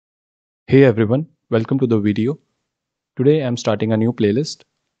Hey everyone, welcome to the video. Today I'm starting a new playlist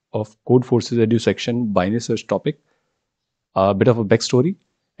of Codeforces EDU Section binary search topic. A bit of a backstory.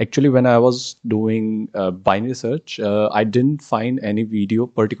 Actually, when I was doing binary search, I didn't find any video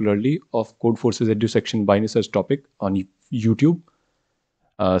particularly of Codeforces EDU Section binary search topic on YouTube.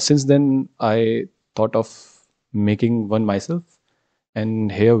 Since then, I thought of making one myself,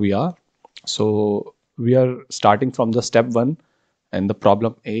 and here we are. So we are starting from the step 1 and the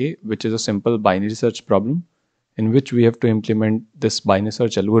problem A, which is a simple binary search problem in which we have to implement this binary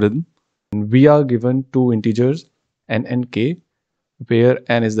search algorithm. And we are given two integers n and k, where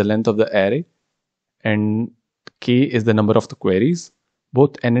n is the length of the array and k is the number of the queries.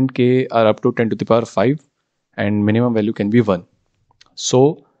 Both n and k are up to 10 to the power 5 and minimum value can be 1.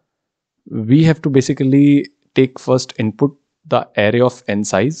 So we have to basically take first input the array of n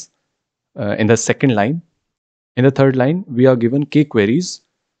size in the second line. In the third line, we are given k queries,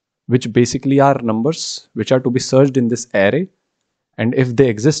 which basically are numbers which are to be searched in this array. And if they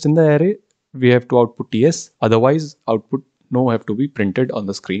exist in the array, we have to output yes. Otherwise, output no have to be printed on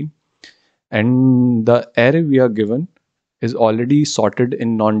the screen. And the array we are given is already sorted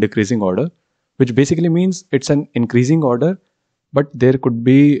in non-decreasing order, which basically means it's an increasing order, but there could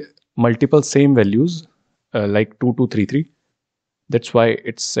be multiple same values like 2, 2, 3, 3. That's why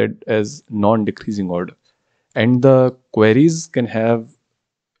it's said as non-decreasing order. And the queries can have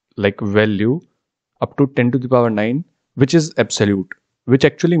like value up to 10 to the power 9, which is absolute, which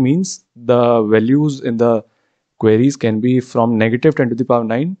actually means the values in the queries can be from negative 10 to the power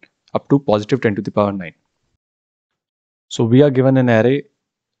 9 up to positive 10 to the power 9. So we are given an array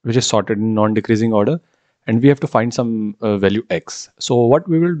which is sorted in non-decreasing order, and we have to find some value x. So what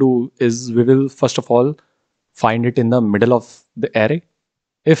we will do is we will first of all find it in the middle of the array.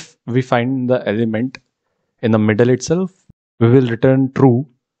 If we find the element in the middle itself, we will return true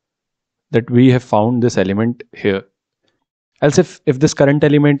that we have found this element here. Else if this current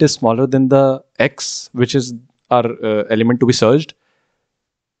element is smaller than the x, which is our element to be searched,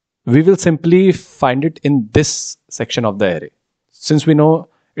 we will simply find it in this section of the array. Since we know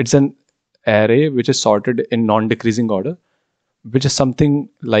it's an array which is sorted in non-decreasing order, which is something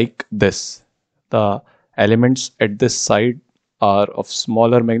like this. The elements at this side are of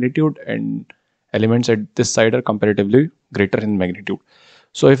smaller magnitude and elements at this side are comparatively greater in magnitude.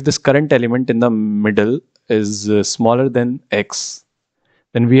 So if this current element in the middle is smaller than x,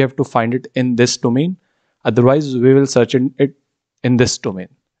 then we have to find it in this domain. Otherwise, we will search it in this domain.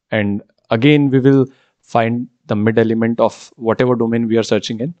 And again, we will find the mid element of whatever domain we are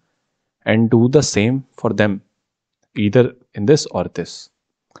searching in and do the same for them, either in this or this.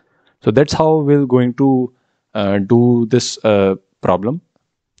 So that's how we're going to do this problem.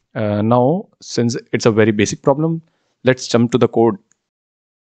 Now, since it's a very basic problem, let's jump to the code.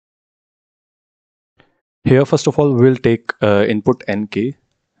 Here, first of all, we'll take input nk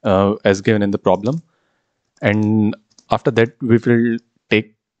as given in the problem. And after that, we will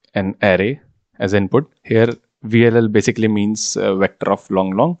take an array as input. Here, VLL basically means vector of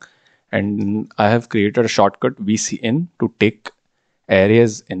long. And I have created a shortcut VCN to take array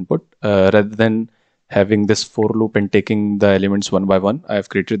as input rather than having this for loop and taking the elements one by one. I have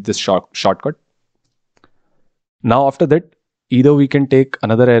created this shortcut. Now after that, either we can take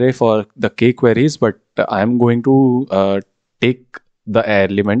another array for the k queries, but I am going to take the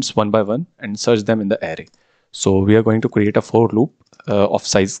elements one by one and search them in the array. So we are going to create a for loop of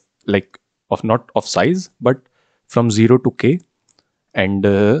size, not of size, but from 0 to k. And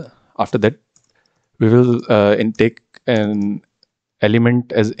after that, we will take an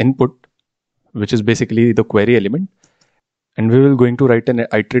element as input, which is basically the query element. And we will going to write an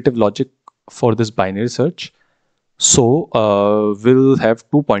iterative logic for this binary search. So we'll have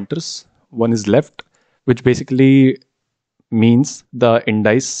two pointers. One is left, which basically means the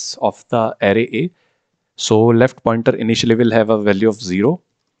indice of the array A. So left pointer initially will have a value of 0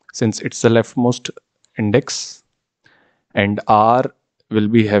 since it's the leftmost index, and R will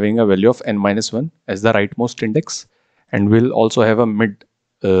be having a value of n-1 as the rightmost index, and we'll also have a mid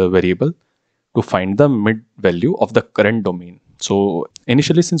variable to find the mid value of the current domain. So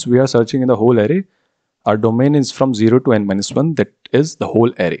initially, since we are searching in the whole array, our domain is from 0 to n-1, that is the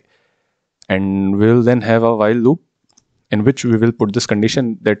whole array. And we'll then have a while loop in which we will put this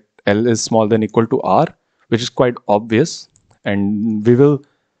condition that L is smaller than equal to R, which is quite obvious. And we will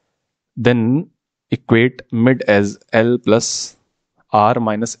then equate mid as L plus R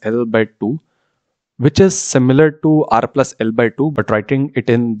minus L by 2, which is similar to R plus L by 2, but writing it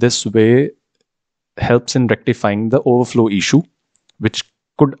in this way helps in rectifying the overflow issue, which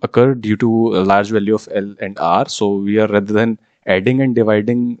could occur due to a large value of L and R. So we are, rather than adding and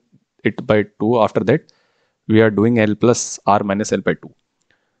dividing it by 2. After that, we are doing L plus R minus L by 2.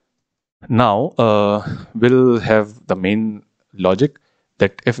 Now we'll have the main logic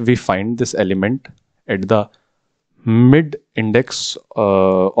that if we find this element at the mid index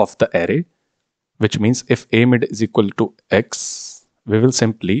of the array, which means if a mid is equal to x, we will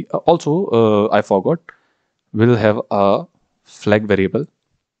simply I forgot, we'll have a flag variable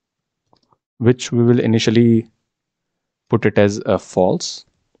which we will initially put it as a false.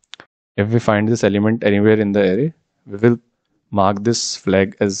 If we find this element anywhere in the array, we will mark this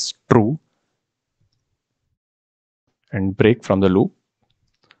flag as true and break from the loop.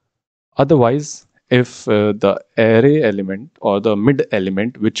 Otherwise, if the array element or the mid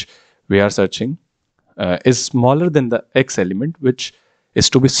element which we are searching is smaller than the x element which is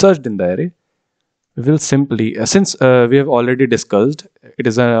to be searched in the array, we will simply, since we have already discussed, it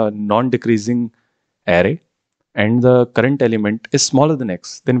is a non-decreasing array and the current element is smaller than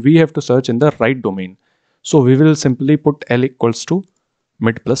x, then we have to search in the right domain. So we will simply put L equals to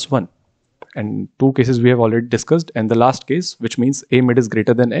mid plus 1. And two cases we have already discussed. And the last case, which means a mid is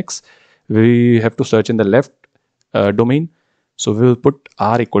greater than x, we have to search in the left domain. So we will put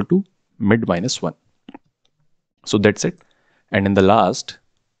R equal to mid minus 1. So that's it. And in the last,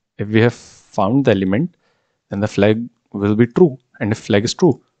 if we have found the element, then the flag will be true. And if flag is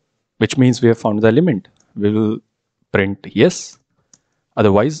true, which means we have found the element, we will print yes.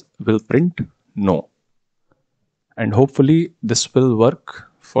 Otherwise, we'll print no. And hopefully this will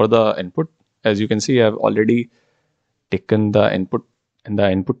work for the input. As you can see, I've already taken the input in the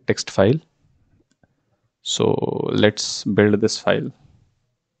input text file. So let's build this file.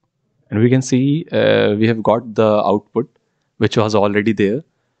 And we can see we have got the output, which was already there.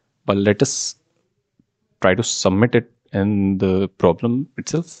 But let us try to submit it in the problem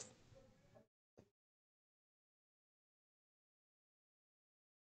itself.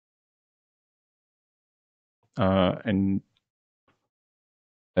 And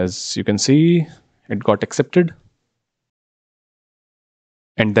as you can see, it got accepted.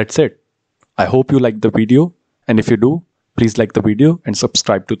 And that's it. I hope you liked the video. And if you do, please like the video and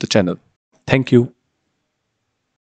subscribe to the channel. Thank you.